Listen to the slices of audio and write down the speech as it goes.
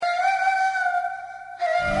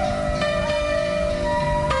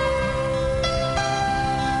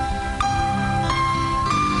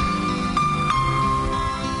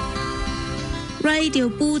Radio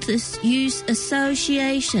Buddhist Youth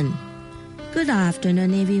Association. Good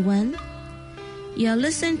afternoon, everyone. You're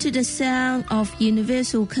listening to the sound of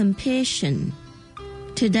universal compassion.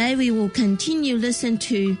 Today we will continue listen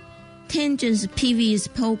to Tenzin's previous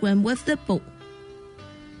program with the book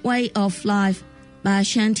Way of Life by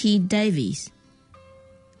Shanti Davis.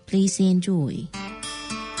 Please enjoy.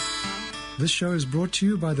 This show is brought to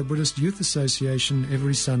you by the Buddhist Youth Association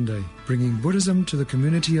every Sunday, bringing Buddhism to the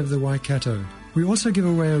community of the Waikato. We also give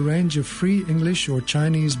away a range of free English or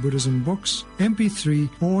Chinese Buddhism books, MP3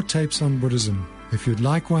 or tapes on Buddhism. If you'd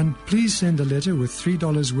like one, please send a letter with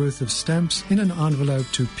 $3 worth of stamps in an envelope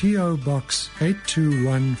to P.O. Box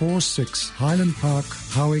 82146, Highland Park,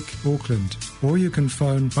 Howick, Auckland. Or you can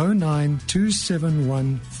phone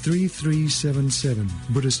 09271 3377.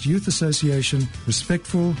 Buddhist Youth Association,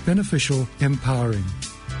 respectful, beneficial, empowering.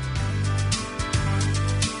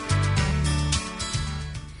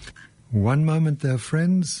 One moment they're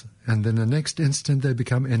friends, and then the next instant they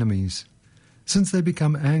become enemies. Since they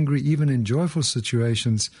become angry even in joyful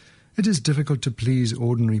situations, it is difficult to please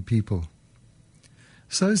ordinary people.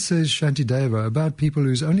 So says Shantideva about people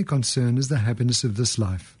whose only concern is the happiness of this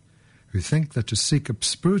life, who think that to seek a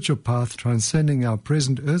spiritual path transcending our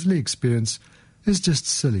present earthly experience is just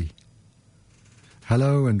silly.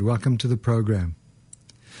 Hello and welcome to the program.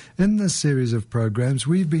 In this series of programs,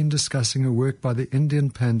 we've been discussing a work by the Indian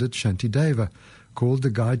Pandit Shantideva called The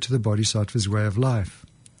Guide to the Bodhisattva's Way of Life.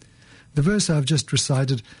 The verse I've just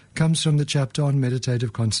recited comes from the chapter on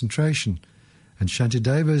meditative concentration, and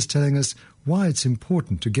Shantideva is telling us why it's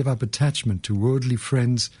important to give up attachment to worldly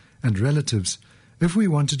friends and relatives if we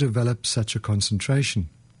want to develop such a concentration.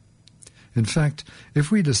 In fact,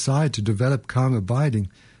 if we decide to develop calm abiding,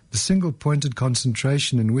 the single-pointed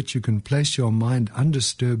concentration in which you can place your mind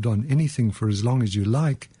undisturbed on anything for as long as you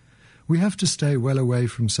like, we have to stay well away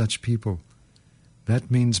from such people.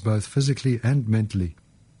 That means both physically and mentally.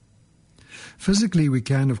 Physically, we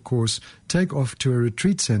can, of course, take off to a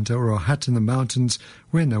retreat center or a hut in the mountains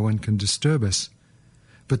where no one can disturb us.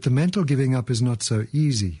 But the mental giving up is not so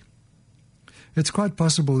easy. It's quite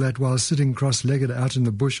possible that while sitting cross-legged out in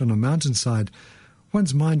the bush on a mountainside,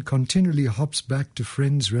 one's mind continually hops back to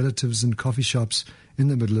friends, relatives, and coffee shops in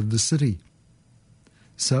the middle of the city.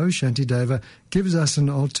 So Shantideva gives us an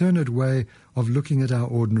alternate way of looking at our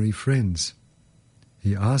ordinary friends.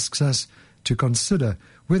 He asks us to consider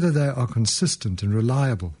whether they are consistent and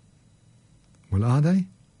reliable. Well, are they?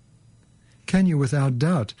 Can you without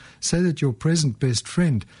doubt say that your present best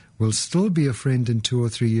friend will still be a friend in 2 or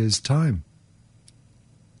 3 years' time?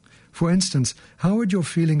 For instance, how would your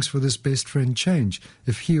feelings for this best friend change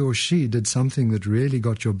if he or she did something that really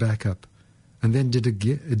got your back up, and then did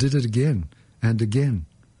it again and again?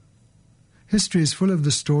 History is full of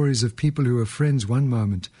the stories of people who are friends one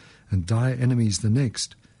moment and die enemies the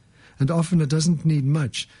next. And often it doesn't need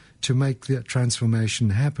much to make the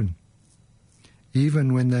transformation happen.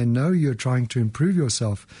 Even when they know you're trying to improve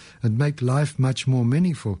yourself and make life much more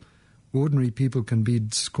meaningful, ordinary people can be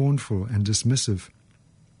scornful and dismissive.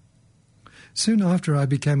 Soon after I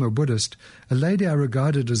became a Buddhist, a lady I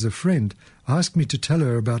regarded as a friend asked me to tell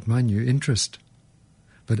her about my new interest.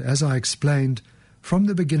 But as I explained, from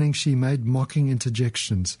the beginning she made mocking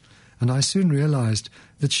interjections, and I soon realized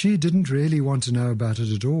that she didn't really want to know about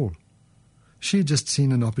it at all. She had just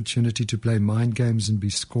seen an opportunity to play mind games and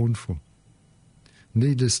be scornful.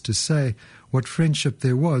 Needless to say, what friendship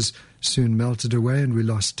there was soon melted away and we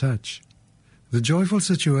lost touch. The joyful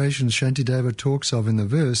situations Shantideva talks of in the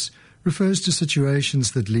verse refers to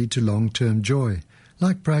situations that lead to long-term joy,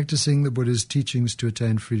 like practicing the Buddha's teachings to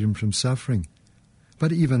attain freedom from suffering.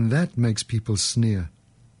 But even that makes people sneer.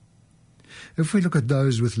 If we look at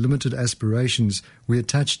those with limited aspirations we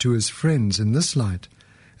attach to as friends in this light,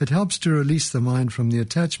 it helps to release the mind from the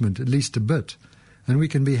attachment at least a bit, and we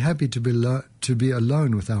can be happy to be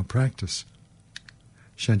alone with our practice.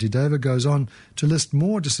 Shantideva goes on to list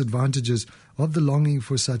more disadvantages of the longing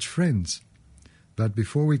for such friends. But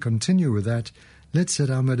before we continue with that, let's set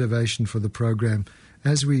our motivation for the program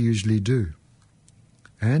as we usually do.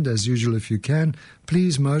 And as usual, if you can,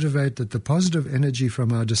 please motivate that the positive energy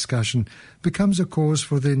from our discussion becomes a cause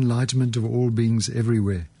for the enlightenment of all beings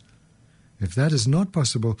everywhere. If that is not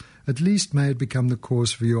possible, at least may it become the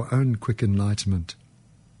cause for your own quick enlightenment.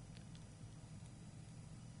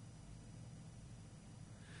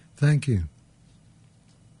 Thank you.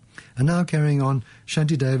 And now carrying on,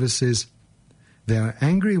 Shantideva says, "They are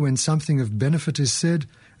angry when something of benefit is said,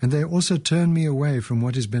 and they also turn me away from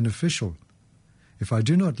what is beneficial. If I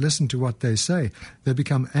do not listen to what they say, they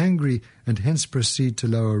become angry and hence proceed to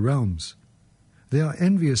lower realms. They are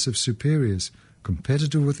envious of superiors,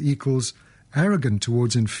 competitive with equals, arrogant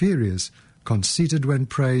towards inferiors, conceited when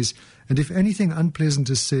praised, and if anything unpleasant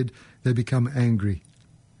is said, they become angry.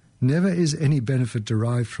 Never is any benefit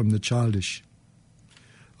derived from the childish.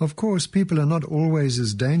 Of course, people are not always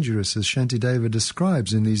as dangerous as Shantideva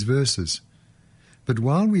describes in these verses. But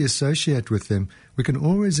while we associate with them, we can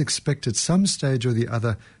always expect at some stage or the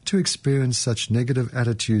other to experience such negative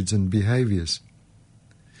attitudes and behaviors.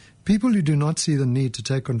 People who do not see the need to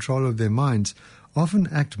take control of their minds often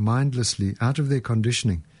act mindlessly out of their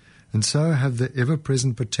conditioning, and so have the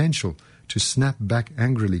ever-present potential to snap back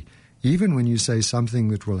angrily, even when you say something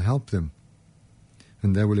that will help them.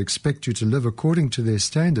 And they will expect you to live according to their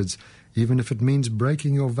standards, even if it means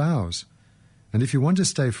breaking your vows. And if you want to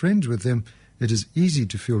stay friends with them, it is easy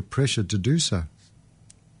to feel pressured to do so.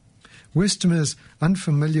 Westerners,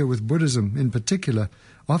 unfamiliar with Buddhism in particular,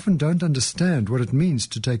 often don't understand what it means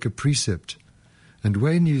to take a precept. And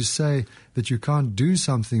when you say that you can't do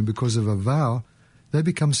something because of a vow, they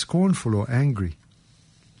become scornful or angry.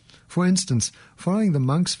 For instance, following the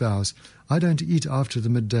monk's vows, I don't eat after the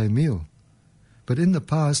midday meal. But in the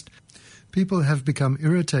past, people have become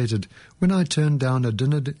irritated when I turned down a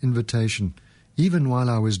dinner invitation, even while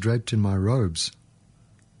I was draped in my robes.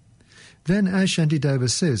 Then, as Shantideva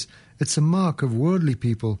says, it's a mark of worldly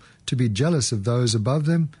people to be jealous of those above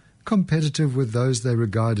them, competitive with those they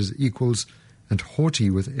regard as equals, and haughty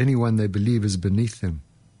with anyone they believe is beneath them.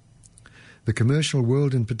 The commercial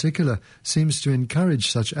world in particular seems to encourage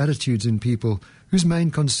such attitudes in people whose main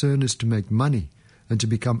concern is to make money and to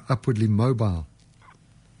become upwardly mobile.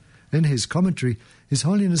 In his commentary, His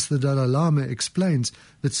Holiness the Dalai Lama explains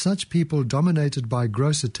that such people dominated by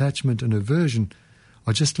gross attachment and aversion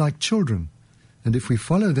are just like children, and if we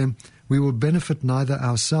follow them, we will benefit neither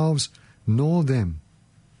ourselves nor them.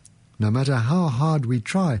 No matter how hard we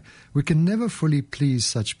try, we can never fully please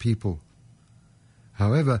such people.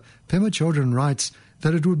 However, Pema Chodron writes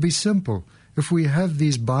that it would be simple, if we have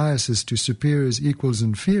these biases to superiors, equals,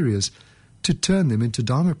 inferiors, to turn them into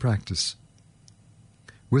Dharma practice.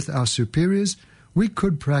 With our superiors, we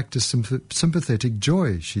could practice sympathetic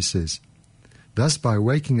joy, she says. Thus, by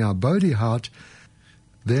waking our Bodhi heart,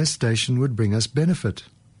 their station would bring us benefit.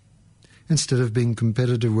 Instead of being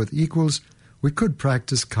competitive with equals, we could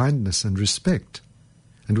practice kindness and respect.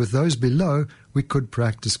 And with those below, we could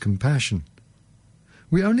practice compassion.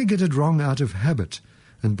 We only get it wrong out of habit,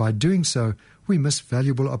 and by doing so, we miss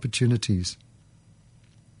valuable opportunities.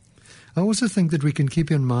 I also think that we can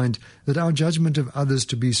keep in mind that our judgment of others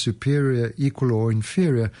to be superior, equal, or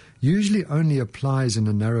inferior usually only applies in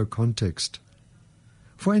a narrow context.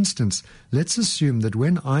 For instance, let's assume that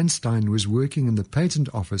when Einstein was working in the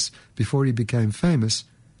patent office before he became famous,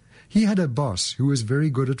 he had a boss who was very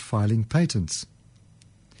good at filing patents.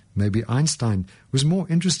 Maybe Einstein was more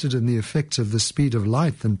interested in the effects of the speed of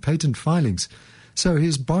light than patent filings, so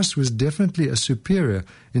his boss was definitely a superior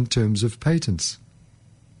in terms of patents.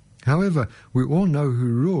 However, we all know who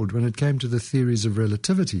ruled when it came to the theories of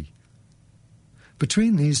relativity.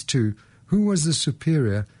 Between these two, who was the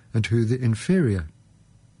superior and who the inferior?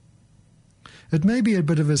 It may be a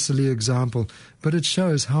bit of a silly example, but it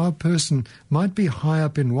shows how a person might be high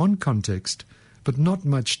up in one context, but not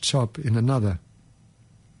much top in another.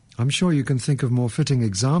 I'm sure you can think of more fitting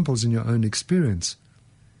examples in your own experience.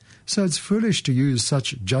 So it's foolish to use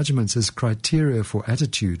such judgments as criteria for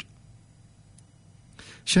attitude.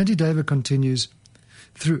 Shantideva continues,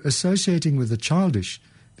 through associating with the childish,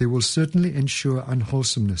 there will certainly ensure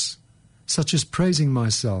unwholesomeness, such as praising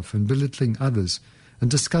myself and belittling others,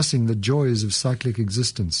 and discussing the joys of cyclic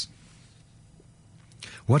existence.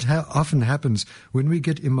 What often happens when we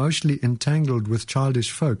get emotionally entangled with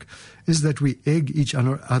childish folk is that we egg each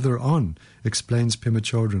other on, explains Pema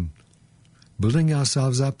Chodron. Building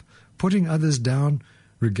ourselves up, putting others down,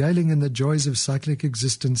 regaling in the joys of cyclic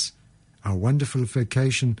existence, our wonderful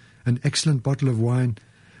vacation, an excellent bottle of wine,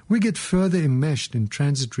 we get further enmeshed in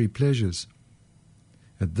transitory pleasures.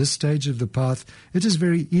 At this stage of the path, it is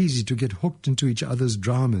very easy to get hooked into each other's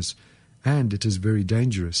dramas, and it is very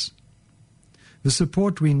dangerous. The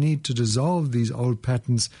support we need to dissolve these old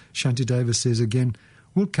patterns, Shantideva says again,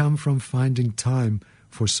 will come from finding time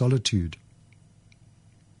for solitude.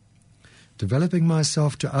 Developing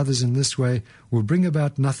myself to others in this way will bring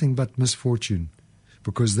about nothing but misfortune,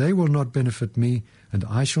 because they will not benefit me, and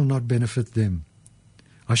I shall not benefit them.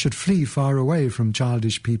 I should flee far away from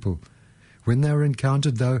childish people. When they are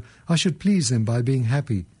encountered, though, I should please them by being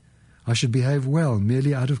happy. I should behave well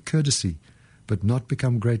merely out of courtesy, but not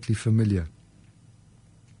become greatly familiar.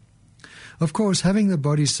 Of course, having the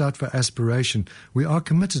bodhisattva aspiration, we are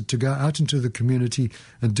committed to go out into the community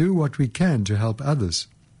and do what we can to help others.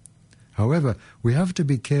 However, we have to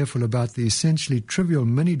be careful about the essentially trivial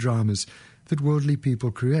mini-dramas that worldly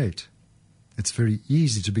people create. It's very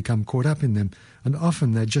easy to become caught up in them, and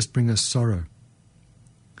often they just bring us sorrow.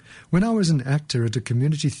 When I was an actor at a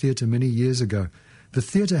community theatre many years ago, the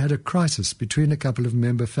theatre had a crisis between a couple of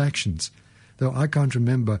member factions, though I can't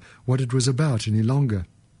remember what it was about any longer.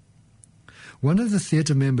 One of the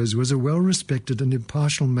theatre members was a well-respected and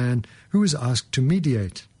impartial man who was asked to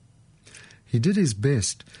mediate. He did his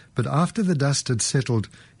best, but after the dust had settled,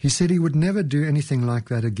 he said he would never do anything like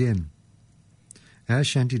that again. As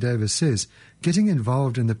Shantideva says, getting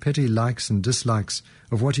involved in the petty likes and dislikes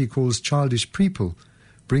of what he calls childish people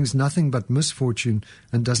brings nothing but misfortune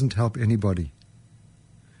and doesn't help anybody.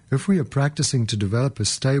 If we are practicing to develop a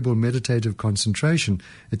stable meditative concentration,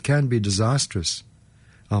 it can be disastrous.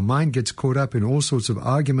 Our mind gets caught up in all sorts of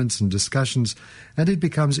arguments and discussions, and it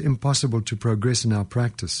becomes impossible to progress in our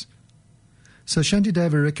practice. So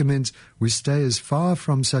Shantideva recommends we stay as far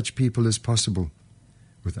from such people as possible.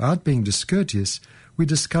 Without being discourteous, we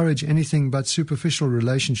discourage anything but superficial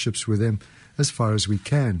relationships with them as far as we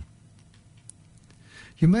can.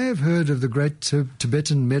 You may have heard of the great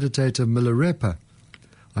Tibetan meditator Milarepa.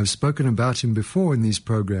 I've spoken about him before in these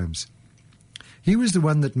programs. He was the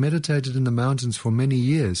one that meditated in the mountains for many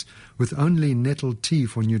years with only nettle tea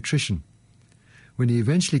for nutrition. When he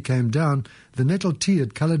eventually came down, the nettle tea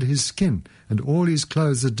had coloured his skin and all his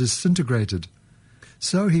clothes had disintegrated.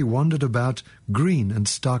 So he wandered about green and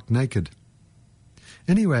stark naked.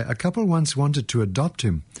 Anyway, a couple once wanted to adopt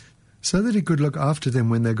him so that he could look after them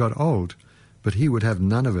when they got old, but he would have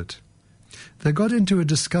none of it. They got into a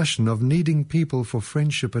discussion of needing people for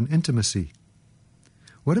friendship and intimacy.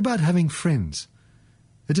 What about having friends?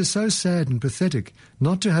 It is so sad and pathetic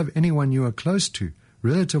not to have anyone you are close to,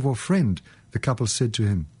 relative or friend, the couple said to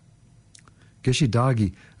him. Geshe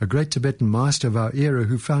Dagi, a great Tibetan master of our era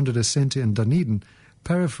who founded a centre in Dunedin,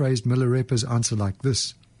 paraphrased Milarepa's answer like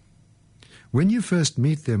this. When you first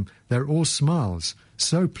meet them, they're all smiles,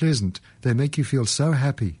 so pleasant, they make you feel so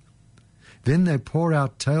happy. Then they pour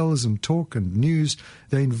out tales and talk and news,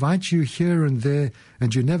 they invite you here and there,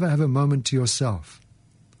 and you never have a moment to yourself.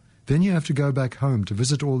 Then you have to go back home to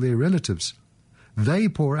visit all their relatives. They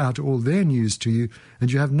pour out all their news to you,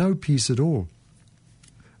 and you have no peace at all.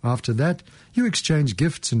 After that, you exchange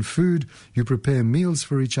gifts and food, you prepare meals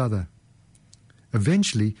for each other.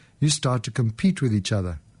 Eventually, you start to compete with each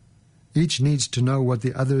other. Each needs to know what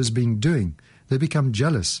the other has been doing. They become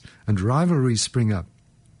jealous, and rivalries spring up.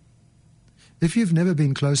 If you've never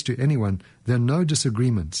been close to anyone, there are no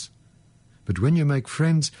disagreements. But when you make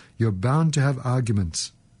friends, you're bound to have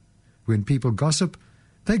arguments. When people gossip,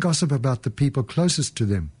 they gossip about the people closest to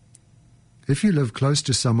them. If you live close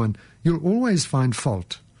to someone, you'll always find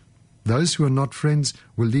fault. Those who are not friends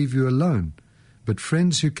will leave you alone, but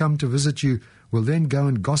friends who come to visit you will then go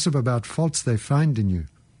and gossip about faults they find in you.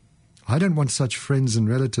 I don't want such friends and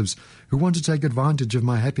relatives who want to take advantage of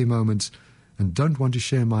my happy moments and don't want to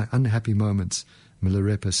share my unhappy moments,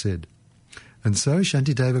 Milarepa said. And so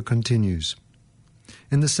Shantideva continues.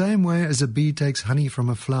 In the same way as a bee takes honey from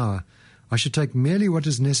a flower, I should take merely what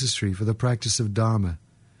is necessary for the practice of Dharma,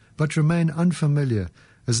 but remain unfamiliar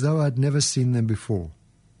as though I had never seen them before.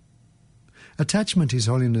 Attachment, His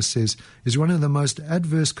Holiness says, is one of the most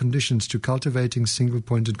adverse conditions to cultivating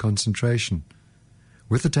single-pointed concentration.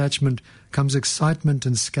 With attachment comes excitement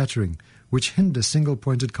and scattering, which hinder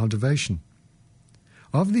single-pointed cultivation.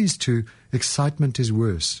 Of these two, excitement is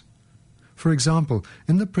worse. For example,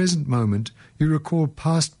 in the present moment, you recall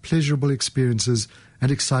past pleasurable experiences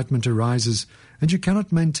and excitement arises, and you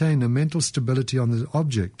cannot maintain a mental stability on the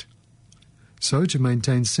object. So, to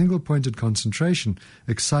maintain single-pointed concentration,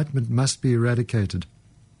 excitement must be eradicated.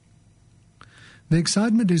 The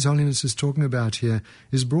excitement His Holiness is talking about here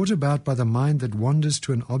is brought about by the mind that wanders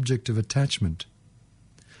to an object of attachment.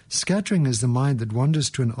 Scattering is the mind that wanders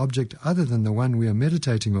to an object other than the one we are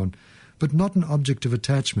meditating on, but not an object of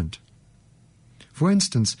attachment. For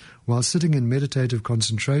instance, while sitting in meditative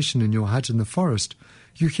concentration in your hut in the forest,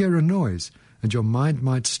 you hear a noise, and your mind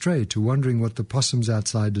might stray to wondering what the possums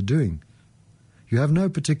outside are doing. You have no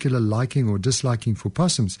particular liking or disliking for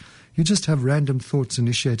possums, you just have random thoughts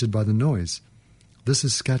initiated by the noise. This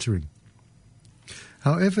is scattering.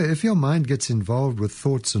 However, if your mind gets involved with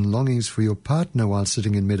thoughts and longings for your partner while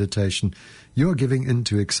sitting in meditation, you are giving in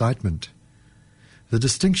to excitement. The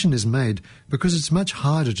distinction is made because it's much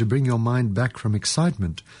harder to bring your mind back from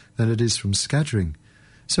excitement than it is from scattering,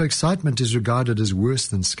 so excitement is regarded as worse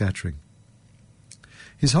than scattering.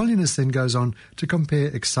 His Holiness then goes on to compare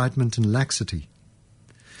excitement and laxity.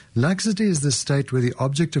 Laxity is the state where the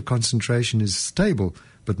object of concentration is stable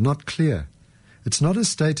but not clear, It's not a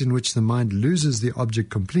state in which the mind loses the object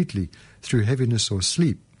completely through heaviness or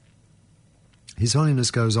sleep. His Holiness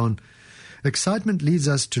goes on, excitement leads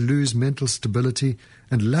us to lose mental stability,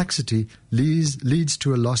 and laxity leads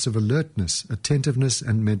to a loss of alertness, attentiveness,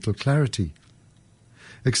 and mental clarity.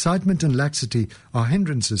 Excitement and laxity are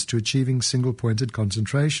hindrances to achieving single-pointed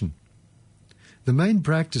concentration. The main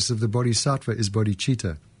practice of the Bodhisattva is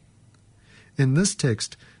bodhicitta. In this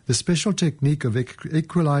text, the special technique of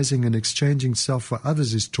equalizing and exchanging self for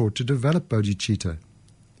others is taught to develop bodhicitta.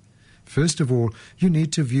 First of all, you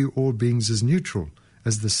need to view all beings as neutral,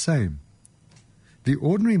 as the same. The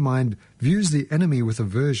ordinary mind views the enemy with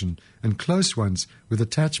aversion and close ones with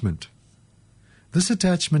attachment. This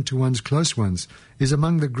attachment to one's close ones is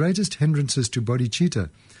among the greatest hindrances to bodhicitta,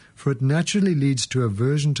 for it naturally leads to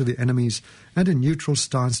aversion to the enemies and a neutral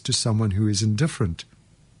stance to someone who is indifferent.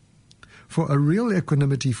 For a real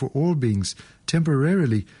equanimity for all beings,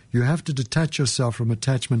 temporarily you have to detach yourself from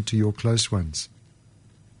attachment to your close ones.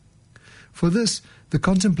 For this, the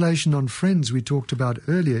contemplation on friends we talked about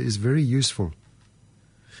earlier is very useful.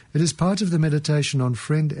 It is part of the meditation on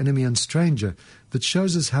friend, enemy, and stranger that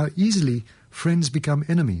shows us how easily friends become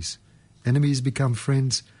enemies, enemies become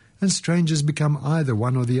friends, and strangers become either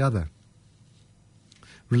one or the other.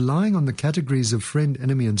 Relying on the categories of friend,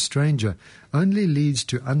 enemy, and stranger only leads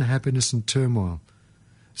to unhappiness and turmoil.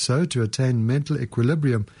 So, to attain mental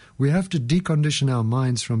equilibrium, we have to decondition our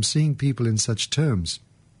minds from seeing people in such terms.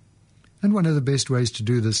 And one of the best ways to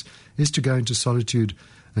do this is to go into solitude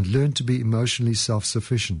and learn to be emotionally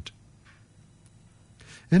self-sufficient.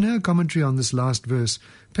 In her commentary on this last verse,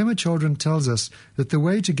 Pema Chodron tells us that the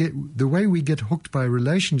way we get hooked by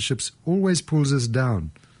relationships always pulls us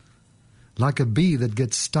down. Like a bee that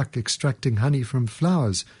gets stuck extracting honey from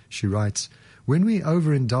flowers, she writes, when we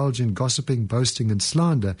overindulge in gossiping, boasting, and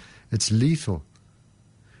slander, it's lethal.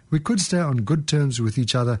 We could stay on good terms with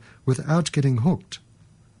each other without getting hooked.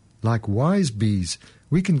 Like wise bees,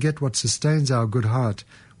 we can get what sustains our good heart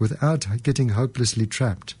without getting hopelessly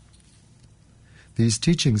trapped. These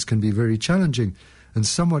teachings can be very challenging and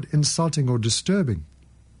somewhat insulting or disturbing.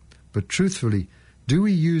 But truthfully, do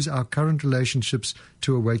we use our current relationships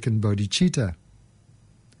to awaken bodhicitta?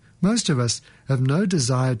 Most of us have no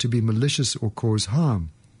desire to be malicious or cause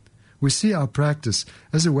harm. We see our practice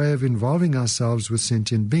as a way of involving ourselves with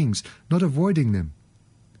sentient beings, not avoiding them.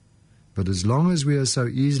 But as long as we are so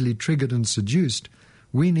easily triggered and seduced,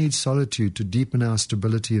 we need solitude to deepen our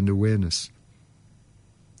stability and awareness.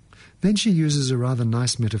 Then she uses a rather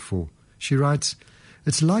nice metaphor. She writes,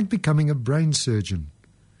 it's like becoming a brain surgeon.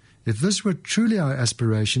 If this were truly our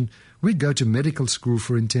aspiration, we'd go to medical school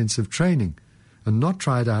for intensive training and not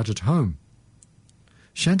try it out at home.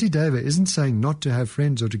 Shantideva isn't saying not to have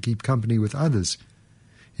friends or to keep company with others.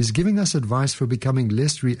 He's giving us advice for becoming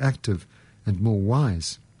less reactive and more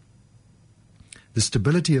wise. The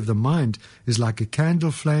stability of the mind is like a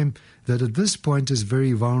candle flame that at this point is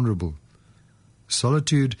very vulnerable.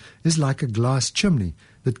 Solitude is like a glass chimney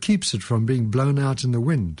that keeps it from being blown out in the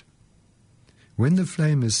wind. When the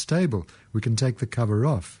flame is stable, we can take the cover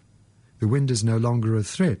off. The wind is no longer a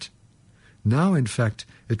threat. Now, in fact,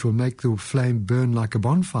 it will make the flame burn like a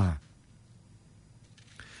bonfire.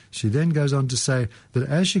 She then goes on to say that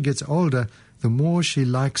as she gets older, the more she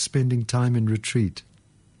likes spending time in retreat.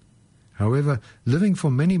 However, living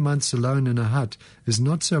for many months alone in a hut is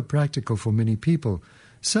not so practical for many people,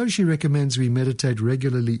 so she recommends we meditate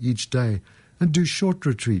regularly each day and do short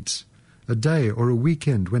retreats, a day or a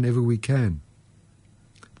weekend whenever we can.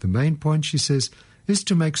 The main point, she says, is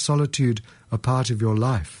to make solitude a part of your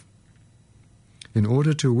life. In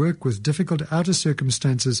order to work with difficult outer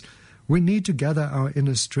circumstances, we need to gather our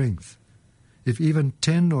inner strength. If even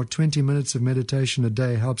 10 or 20 minutes of meditation a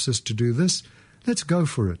day helps us to do this, let's go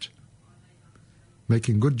for it.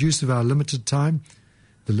 Making good use of our limited time,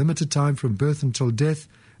 the limited time from birth until death,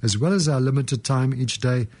 as well as our limited time each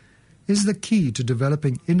day, is the key to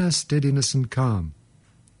developing inner steadiness and calm.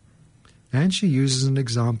 And she uses an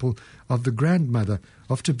example of the grandmother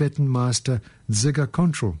of Tibetan master Dziga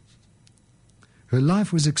Kongtrul. Her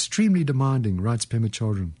life was extremely demanding, writes Pema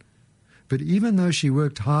Chodron. But even though she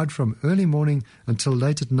worked hard from early morning until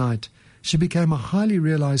late at night, she became a highly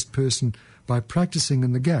realized person by practicing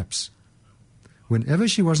in the gaps. Whenever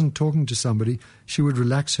she wasn't talking to somebody, she would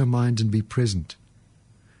relax her mind and be present.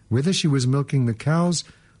 Whether she was milking the cows,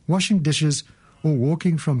 washing dishes, or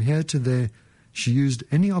walking from here to there, she used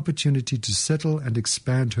any opportunity to settle and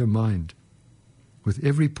expand her mind. With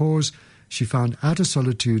every pause, she found outer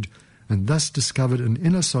solitude and thus discovered an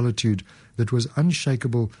inner solitude that was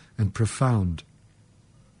unshakable and profound.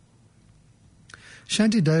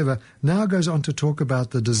 Shantideva now goes on to talk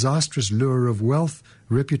about the disastrous lure of wealth,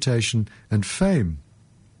 reputation, and fame.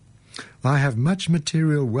 I have much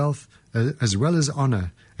material wealth as well as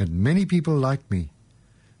honor, and many people like me.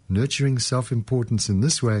 Nurturing self-importance in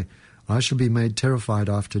this way, I shall be made terrified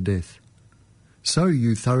after death. So,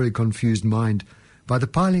 you thoroughly confused mind, by the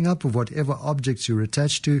piling up of whatever objects you're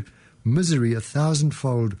attached to, misery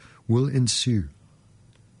 1,000-fold will ensue.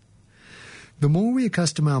 The more we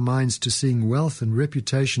accustom our minds to seeing wealth and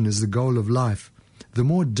reputation as the goal of life, the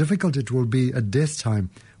more difficult it will be at death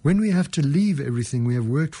time when we have to leave everything we have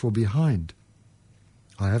worked for behind.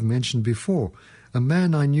 I have mentioned before a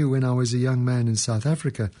man I knew when I was a young man in South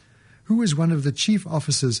Africa who was one of the chief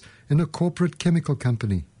officers in a corporate chemical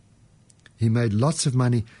company. He made lots of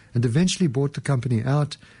money and eventually bought the company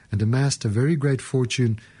out and amassed a very great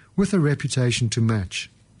fortune with a reputation to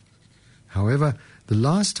match. However, the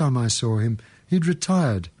last time I saw him, he'd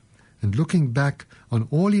retired, and looking back on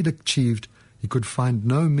all he'd achieved, he could find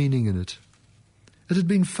no meaning in it. It had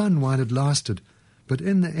been fun while it lasted, but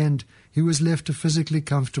in the end he was left a physically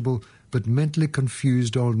comfortable but mentally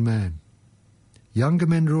confused old man. Younger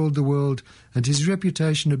men ruled the world, and his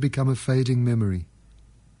reputation had become a fading memory.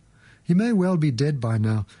 He may well be dead by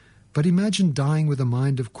now, but imagine dying with a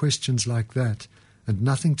mind of questions like that, and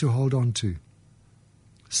nothing to hold on to.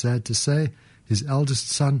 Sad to say, his eldest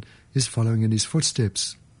son is following in his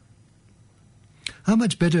footsteps. How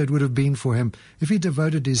much better it would have been for him if he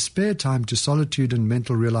devoted his spare time to solitude and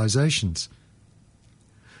mental realizations.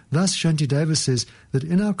 Thus, Shantideva says that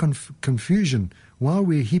in our confusion, while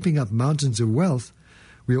we are heaping up mountains of wealth,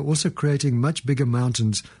 we are also creating much bigger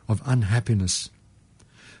mountains of unhappiness.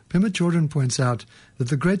 Pema Chodron points out that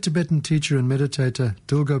the great Tibetan teacher and meditator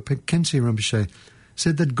Dilgo Khyentse Rinpoche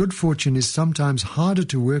said that good fortune is sometimes harder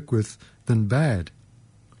to work with than bad.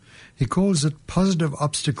 He calls it positive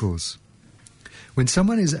obstacles. When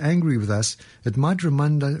someone is angry with us, it might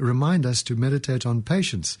remind us to meditate on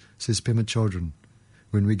patience, says Pema Chodron.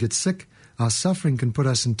 When we get sick, our suffering can put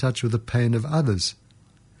us in touch with the pain of others.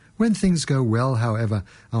 When things go well, however,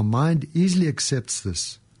 our mind easily accepts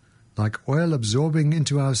this. Like oil absorbing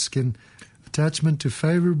into our skin, attachment to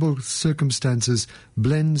favorable circumstances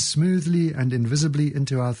blends smoothly and invisibly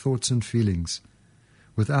into our thoughts and feelings.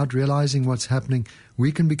 Without realizing what's happening,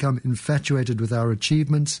 we can become infatuated with our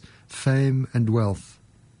achievements, fame, and wealth.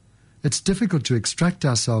 It's difficult to extract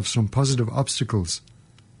ourselves from positive obstacles.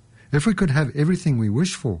 If we could have everything we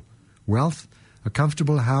wish for, wealth, a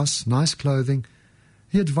comfortable house, nice clothing,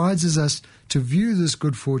 he advises us to view this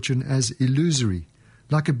good fortune as illusory,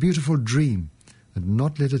 like a beautiful dream, and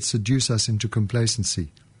not let it seduce us into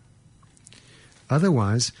complacency.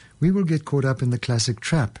 Otherwise, we will get caught up in the classic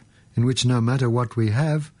trap, in which no matter what we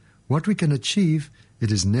have, what we can achieve, it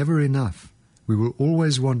is never enough. We will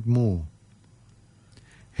always want more.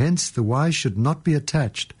 Hence, the wise should not be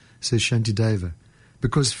attached, says Shantideva,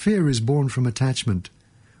 because fear is born from attachment.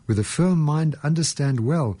 With a firm mind, understand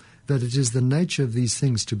well that it is the nature of these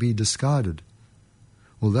things to be discarded.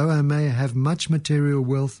 Although I may have much material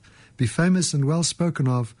wealth, be famous and well spoken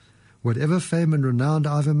of, whatever fame and renown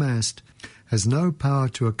I've amassed has no power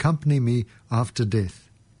to accompany me after death.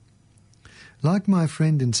 Like my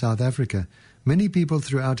friend in South Africa, many people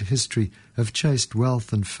throughout history have chased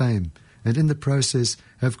wealth and fame, and in the process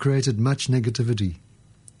have created much negativity.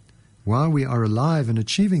 While we are alive and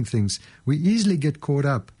achieving things, we easily get caught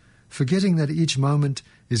up, forgetting that each moment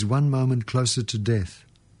is one moment closer to death.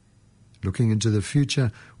 Looking into the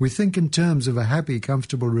future, we think in terms of a happy,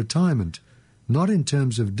 comfortable retirement, not in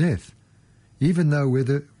terms of death, even though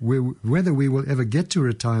whether we will ever get to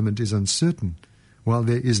retirement is uncertain, while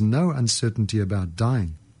there is no uncertainty about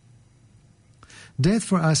dying. Death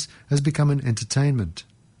for us has become an entertainment.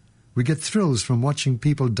 We get thrills from watching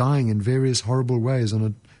people dying in various horrible ways on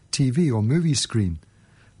a TV or movie screen,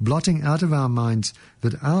 blotting out of our minds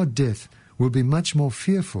that our death will be much more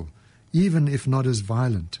fearful, even if not as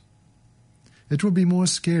violent. It will be more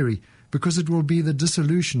scary because it will be the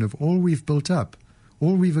dissolution of all we've built up,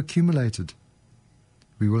 all we've accumulated.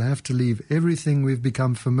 We will have to leave everything we've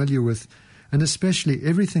become familiar with, and especially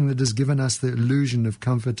everything that has given us the illusion of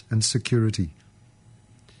comfort and security.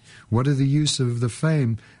 What are the use of the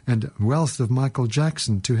fame and wealth of Michael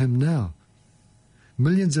Jackson to him now?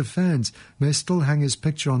 Millions of fans may still hang his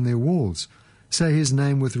picture on their walls, say his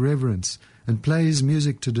name with reverence, and play his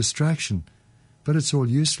music to distraction, but it's all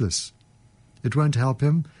useless. It won't help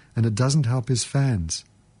him, and it doesn't help his fans.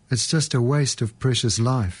 It's just a waste of precious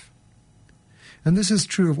life. And this is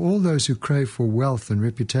true of all those who crave for wealth and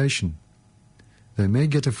reputation. They may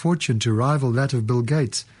get a fortune to rival that of Bill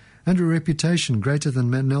Gates, and a reputation greater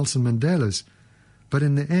than Nelson Mandela's, but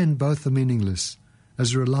in the end both are meaningless,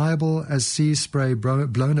 as reliable as sea spray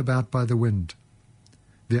blown about by the wind.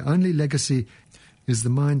 Their only legacy is the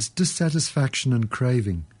mind's dissatisfaction and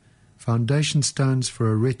craving, foundation stones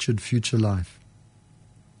for a wretched future life.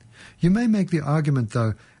 You may make the argument,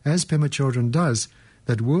 though, as Pema Chodron does,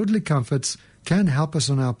 that worldly comforts can help us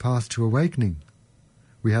on our path to awakening.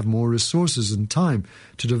 We have more resources and time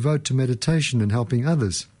to devote to meditation and helping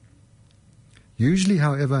others. Usually,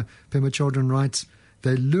 however, Pema Chodron writes,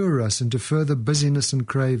 they lure us into further busyness and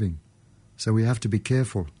craving, so we have to be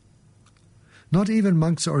careful. Not even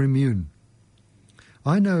monks are immune.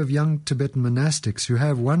 I know of young Tibetan monastics who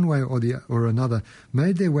have, one way or another,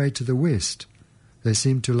 made their way to the West. They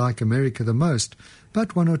seem to like America the most,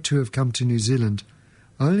 but one or two have come to New Zealand,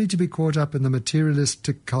 only to be caught up in the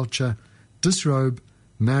materialistic culture, disrobe,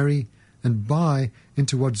 marry, and buy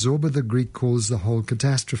into what Zorba the Greek calls the whole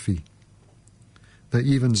catastrophe. Though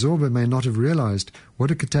even Zorba may not have realized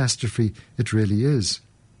what a catastrophe it really is.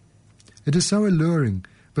 It is so alluring,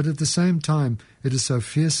 but at the same time it is so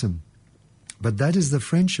fearsome. But that is the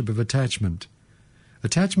friendship of attachment.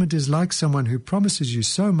 Attachment is like someone who promises you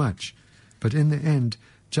so much, but in the end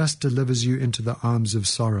just delivers you into the arms of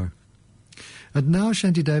sorrow. And now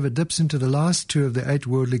Shantideva dips into the last two of the 8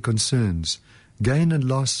 worldly concerns: gain and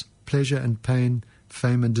loss, pleasure and pain,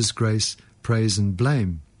 fame and disgrace, praise and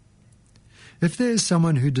blame. If there is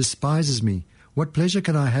someone who despises me, what pleasure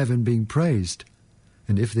can I have in being praised?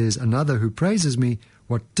 And if there is another who praises me,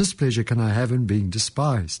 what displeasure can I have in being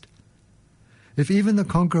despised? If even the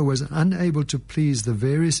conqueror was unable to please the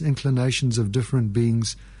various inclinations of different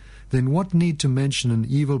beings, then what need to mention an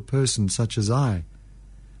evil person such as I?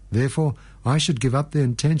 Therefore, I should give up the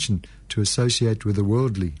intention to associate with the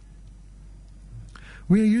worldly.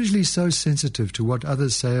 We are usually so sensitive to what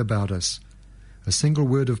others say about us. A single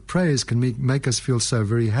word of praise can make us feel so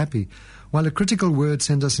very happy, while a critical word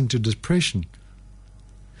sends us into depression.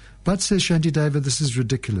 But, says Shantideva, this is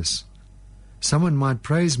ridiculous. Someone might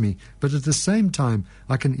praise me, but at the same time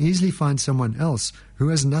I can easily find someone else who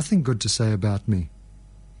has nothing good to say about me.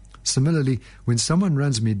 Similarly, when someone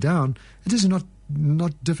runs me down, it is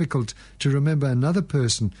not difficult to remember another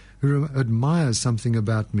person who admires something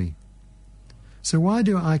about me. So why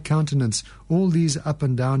do I countenance all these up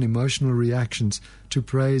and down emotional reactions to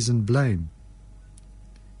praise and blame?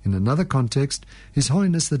 In another context, His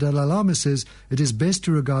Holiness the Dalai Lama says it is best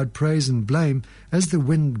to regard praise and blame as the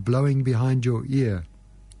wind blowing behind your ear,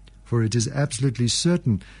 for it is absolutely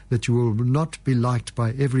certain that you will not be liked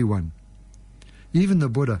by everyone. Even the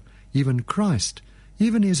Buddha, even Christ,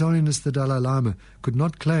 even His Holiness the Dalai Lama could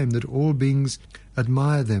not claim that all beings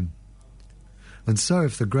admire them. And so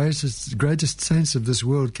if the greatest saints of this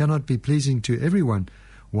world cannot be pleasing to everyone,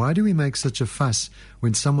 why do we make such a fuss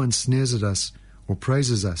when someone sneers at us or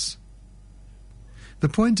praises us? The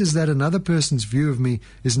point is that another person's view of me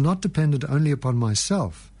is not dependent only upon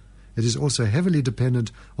myself. It is also heavily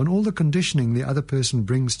dependent on all the conditioning the other person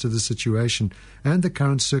brings to the situation and the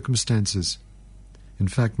current circumstances. In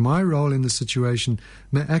fact, my role in the situation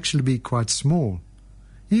may actually be quite small,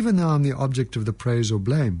 even though I'm the object of the praise or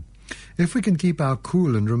blame. If we can keep our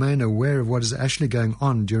cool and remain aware of what is actually going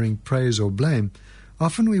on during praise or blame,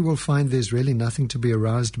 often we will find there's really nothing to be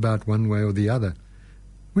aroused about one way or the other.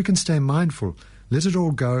 We can stay mindful, let it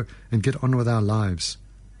all go, and get on with our lives.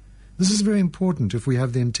 This is very important if we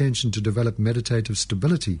have the intention to develop meditative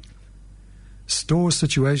stability. Store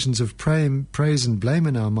situations of praise and blame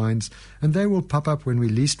in our minds, and they will pop up when we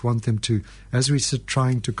least want them to, as we sit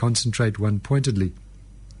trying to concentrate one-pointedly.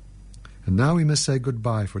 And now we must say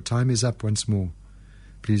goodbye, for time is up once more.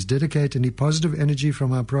 Please dedicate any positive energy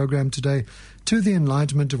from our program today to the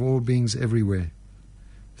enlightenment of all beings everywhere.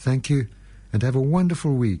 Thank you, and have a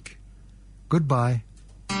wonderful week. Goodbye.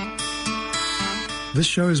 This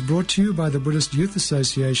show is brought to you by the Buddhist Youth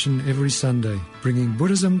Association every Sunday, bringing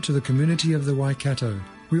Buddhism to the community of the Waikato.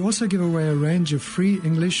 We also give away a range of free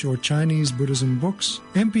English or Chinese Buddhism books,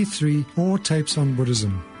 MP3, or tapes on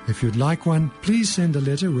Buddhism. If you'd like one, please send a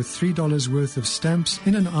letter with $3 worth of stamps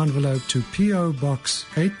in an envelope to P.O. Box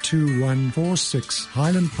 82146,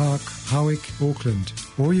 Highland Park, Howick, Auckland.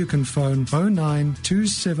 Or you can phone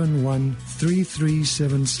 09271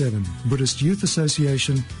 3377. Buddhist Youth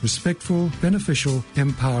Association, respectful, beneficial,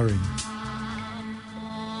 empowering.